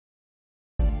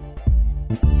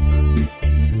Hey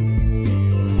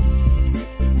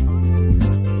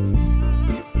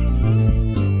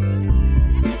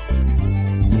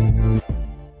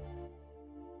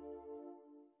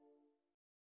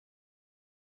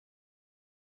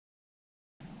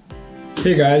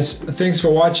guys, thanks for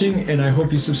watching and I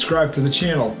hope you subscribe to the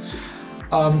channel.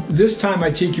 This time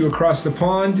I take you across the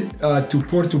pond to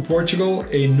Porto, Portugal,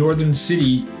 a northern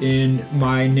city in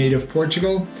my native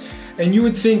Portugal. And you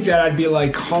would think that I'd be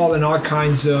like hauling all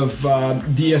kinds of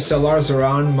DSLRs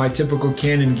around, my typical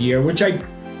Canon gear, which I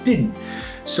didn't.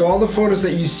 So all the photos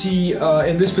that you see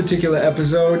in this particular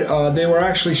episode, they were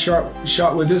actually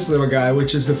shot with this little guy,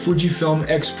 which is the Fujifilm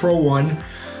X-Pro 1.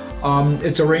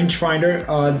 It's a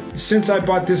rangefinder. Since I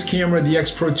bought this camera, the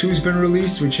X-Pro 2 has been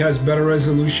released, which has better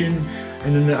resolution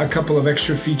and then a couple of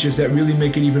extra features that really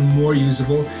make it even more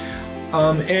usable.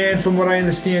 And from what I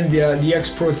understand, the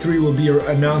X-Pro 3 will be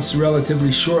announced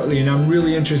relatively shortly, and I'm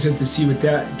really interested to see what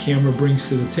that camera brings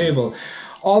to the table.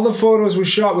 All the photos were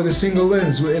shot with a single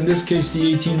lens, in this case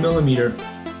the 18mm.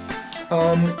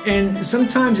 And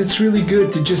sometimes it's really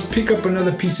good to just pick up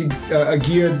another piece of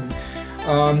gear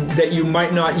that you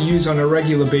might not use on a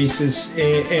regular basis,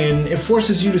 and it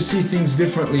forces you to see things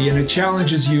differently, and it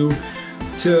challenges you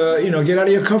to, get out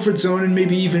of your comfort zone and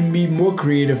maybe even be more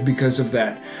creative because of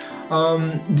that.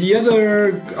 The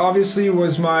other obviously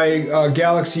was my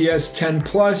Galaxy S10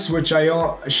 Plus, which I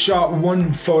shot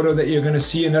one photo that you're going to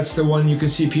see, and that's the one you can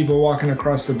see people walking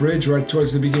across the bridge right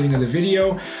towards the beginning of the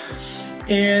video.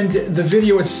 And the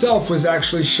video itself was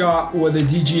actually shot with a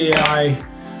DJI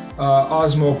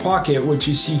Osmo Pocket, which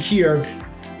you see here,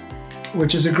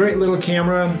 which is a great little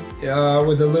camera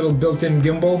with a little built-in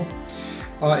gimbal.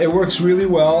 It works really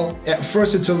well. At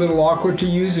first it's a little awkward to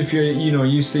use if you're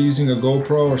used to using a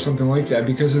GoPro or something like that,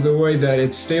 because of the way that it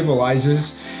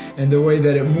stabilizes and the way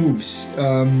that it moves.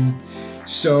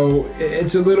 So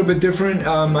it's a little bit different.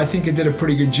 I think it did a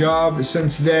pretty good job.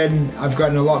 Since then I've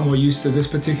gotten a lot more used to this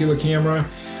particular camera,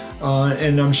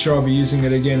 and I'm sure I'll be using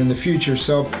it again in the future.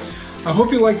 So I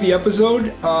hope you liked the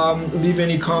episode. Leave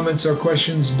any comments or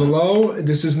questions below.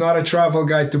 This is not a travel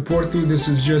guide to Porto. This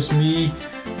is just me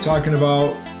talking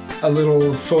about a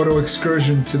little photo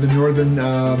excursion to the northern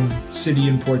city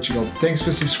in Portugal. Thanks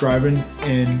for subscribing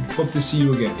and hope to see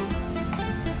you again.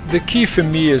 The key for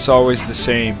me is always the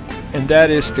same, and that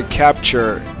is to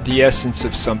capture the essence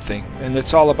of something, and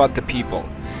it's all about the people.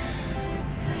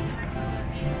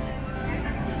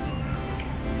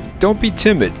 Don't be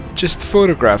timid, just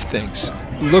photograph things.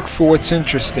 Look for what's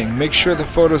interesting, make sure the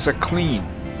photos are clean,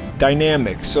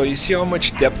 dynamic. So you see how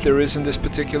much depth there is in this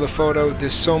particular photo?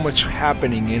 There's so much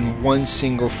happening in one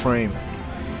single frame.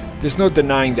 There's no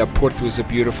denying that Porto is a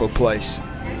beautiful place.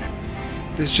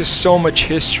 There's just so much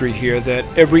history here that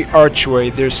every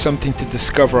archway there's something to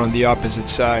discover on the opposite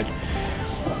side.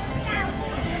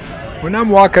 When I'm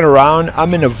walking around,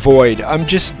 I'm in a void. I'm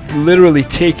just literally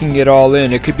taking it all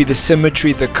in. It could be the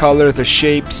symmetry, the color, the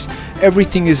shapes.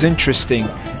 Everything is interesting.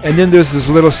 And then there's those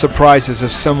little surprises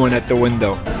of someone at the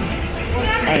window.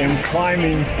 I am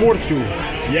climbing Porto.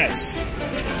 Yes,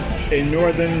 a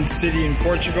northern city in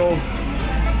Portugal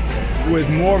with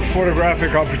more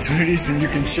photographic opportunities than you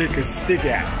can shake a stick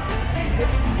at.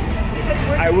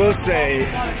 I will say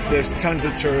there's tons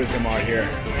of tourism out here.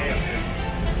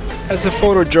 As a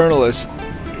photojournalist,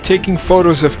 taking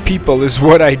photos of people is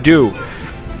what I do.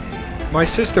 My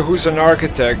sister, who's an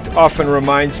architect, often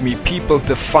reminds me people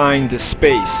define the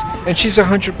space, and she's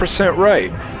 100%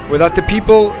 right. Without the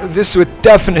people, this would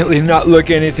definitely not look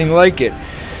anything like it.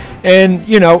 And,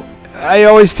 I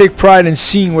always take pride in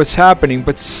seeing what's happening,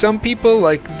 but some people,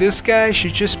 like this guy,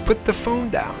 should just put the phone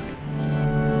down.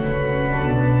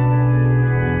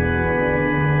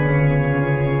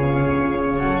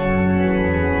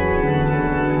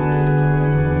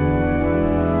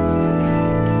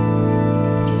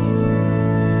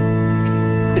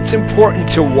 It's important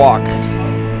to walk.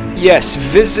 Yes,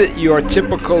 visit your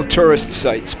typical tourist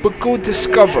sites, but go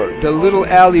discover the little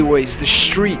alleyways, the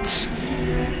streets.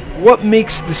 What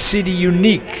makes the city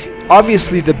unique?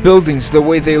 Obviously the buildings, the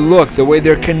way they look, the way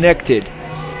they're connected.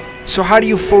 So how do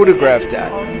you photograph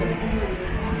that?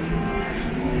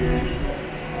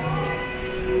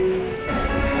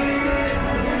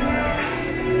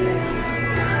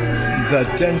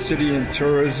 The density in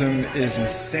tourism is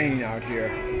insane out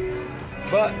here.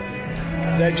 But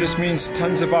that just means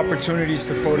tons of opportunities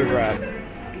to photograph.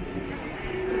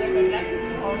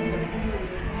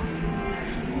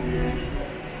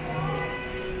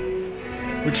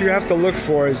 What you have to look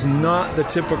for is not the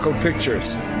typical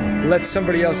pictures. Let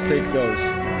somebody else take those.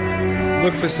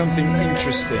 Look for something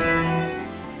interesting.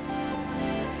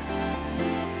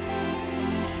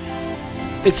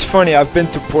 It's funny, I've been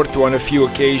to Porto on a few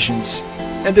occasions,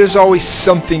 and there's always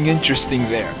something interesting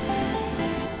there.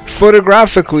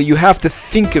 Photographically, you have to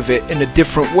think of it in a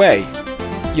different way.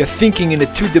 You're thinking in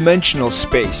a two-dimensional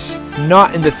space,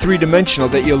 not in the three-dimensional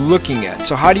that you're looking at.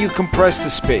 So how do you compress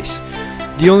the space?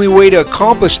 The only way to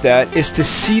accomplish that is to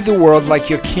see the world like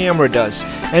your camera does,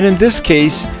 and in this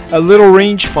case, a little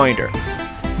rangefinder.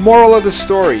 Moral of the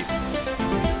story: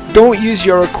 don't use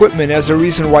your equipment as a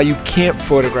reason why you can't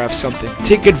photograph something.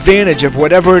 Take advantage of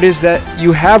whatever it is that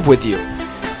you have with you.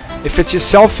 If it's your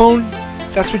cell phone,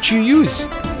 that's what you use.